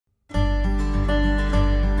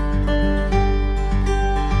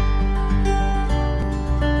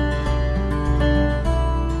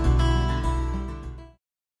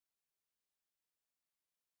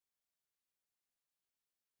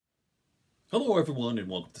Hello, everyone, and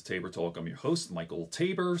welcome to Tabor Talk. I'm your host, Michael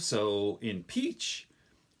Tabor. So, impeach,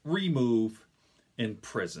 remove,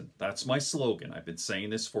 imprison. That's my slogan. I've been saying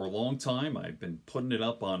this for a long time. I've been putting it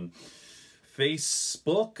up on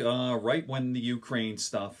Facebook right when the Ukraine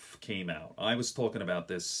stuff came out. I was talking about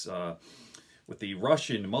this with the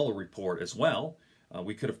Russian Mueller report as well.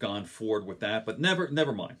 We could have gone forward with that, but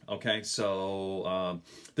never mind. Okay, so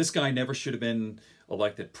this guy never should have been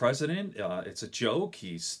elected president. It's a joke.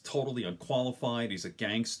 He's totally unqualified. He's a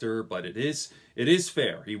gangster, but it is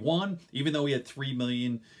fair. He won, even though he had 3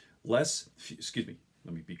 million less. Excuse me.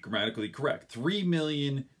 Let me be grammatically correct. 3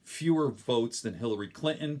 million fewer votes than Hillary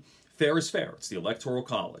Clinton. Fair is fair. It's the Electoral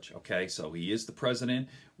College. Okay, so he is the president.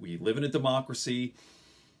 We live in a democracy.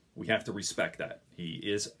 We have to respect that. He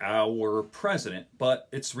is our president, but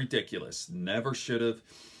it's ridiculous. Never should have.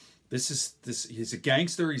 He's a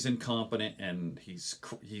gangster, he's incompetent, and he's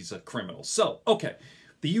a criminal. So, okay,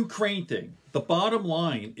 the Ukraine thing. The bottom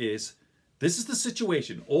line is, this is the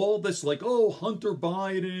situation. All this like, oh, Hunter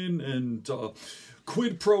Biden and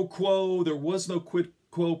quid pro quo. There was no quid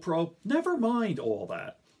pro quo. Never mind all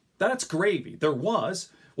that. That's gravy. There was.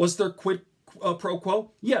 Was there quid pro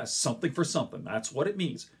quo? Yes, something for something. That's what it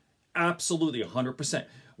means. Absolutely, 100%.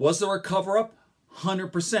 Was there a cover-up?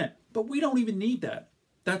 100%. But we don't even need that.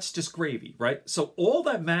 That's just gravy, right? So all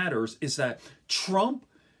that matters is that Trump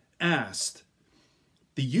asked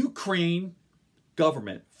the Ukraine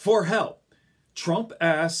government for help. Trump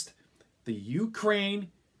asked the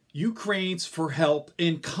Ukrainians for help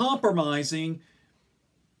in compromising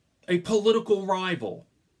a political rival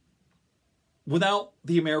without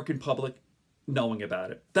the American public knowing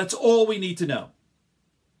about it. That's all we need to know.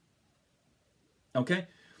 Okay?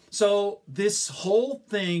 So this whole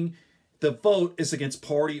thing, the vote is against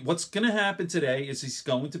party. What's going to happen today is he's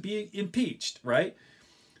going to be impeached, right?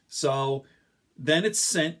 So then it's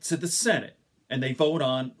sent to the Senate, and they vote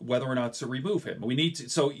on whether or not to remove him.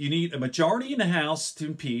 So you need a majority in the House to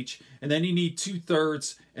impeach, and then you need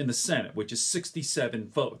 2/3 in the Senate, which is 67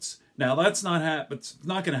 votes. Now that's not it's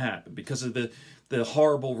not going to happen because of the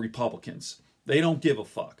horrible Republicans. They don't give a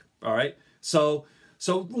fuck. All right. So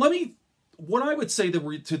what I would say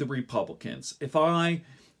to the Republicans, if I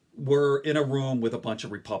were in a room with a bunch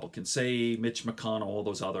of Republicans, say Mitch McConnell, all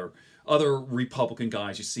those other Republican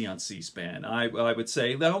guys you see on C-SPAN, I would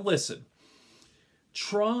say, now listen,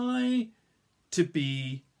 try to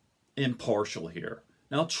be impartial here.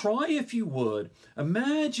 Now try, if you would,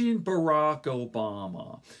 imagine Barack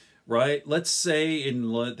Obama, right? Let's say in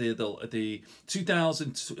the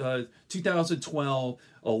 2012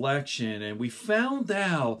 election, and we found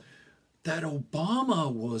out that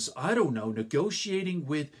Obama was, I don't know, negotiating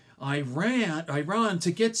with Iran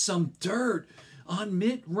to get some dirt on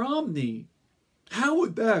Mitt Romney. How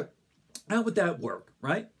would that work,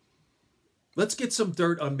 right? Let's get some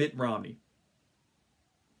dirt on Mitt Romney.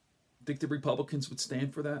 Think the Republicans would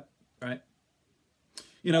stand for that, right?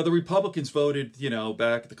 You know, the Republicans voted,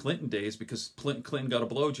 back at the Clinton days because Clinton got a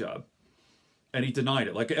blowjob, and he denied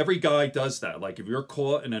it. Like, every guy does that. Like, if you're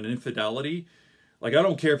caught in an infidelity, like, I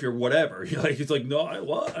don't care if you're whatever. He's like, no,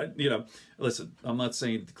 what? Listen, I'm not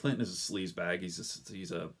saying Clinton is a sleazebag.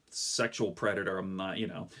 He's a sexual predator. I'm not,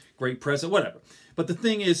 great president, whatever. But the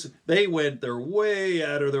thing is, they went their way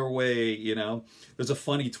out of their way, There's a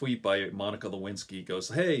funny tweet by Monica Lewinsky. Goes,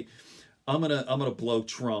 hey, I'm gonna blow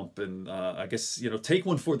Trump, and I guess, take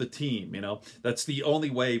one for the team, That's the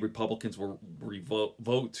only way Republicans will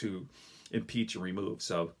vote to impeach and remove.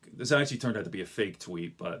 So this actually turned out to be a fake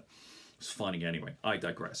tweet, but it's funny anyway. I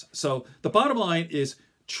digress. So the bottom line is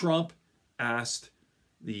Trump asked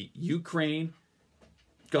the Ukraine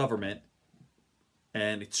government,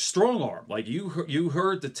 and it's strong arm. Like you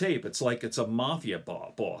heard the tape. It's like it's a mafia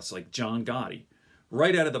boss, like John Gotti,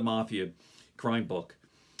 right out of the mafia crime book,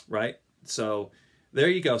 right? So there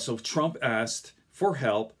you go. So Trump asked for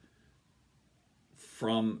help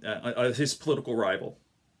from his political rival.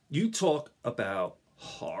 You talk about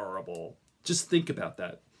horrible. Just think about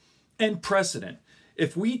that. And precedent.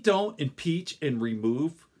 If we don't impeach and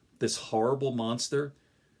remove this horrible monster,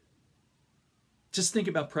 just think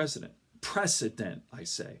about precedent. Precedent, I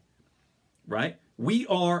say. Right? We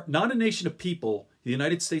are not a nation of people, the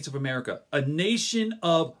United States of America, a nation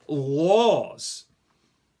of laws.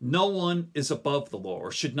 No one is above the law,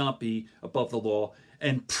 or should not be above the law.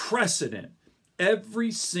 And precedent. Every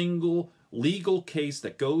single legal case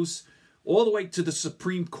that goes all the way to the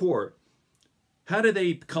Supreme Court, how do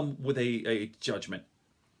they come with a judgment?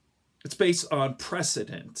 It's based on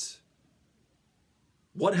precedent.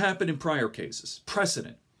 What happened in prior cases?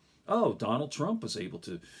 Precedent. Oh, Donald Trump was able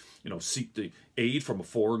to seek the aid from a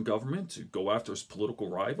foreign government to go after his political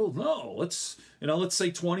rival. No, let's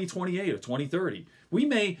say 2028 or 2030.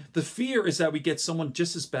 The fear is that we get someone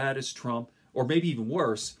just as bad as Trump, or maybe even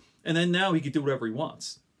worse, and then now he could do whatever he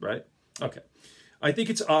wants, right? Okay. I think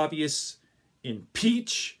it's obvious.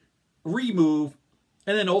 Impeach, remove,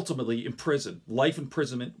 and then ultimately imprison. Life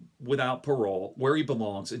imprisonment without parole, where he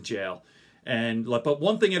belongs, in jail. But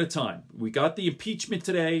one thing at a time. We got the impeachment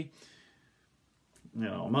today.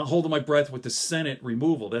 I'm not holding my breath with the Senate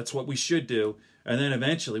removal. That's what we should do. And then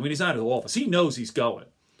eventually, when he's out of office, he knows he's going.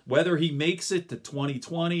 Whether he makes it to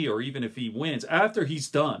 2020 or even if he wins, after he's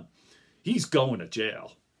done, he's going to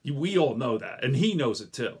jail. We all know that, and he knows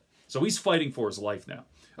it too. So he's fighting for his life now.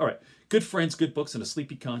 All right, good friends, good books, and a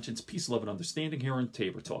sleepy conscience, peace, love, and understanding here on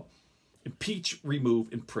Tabor Talk. Impeach,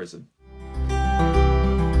 remove, imprison.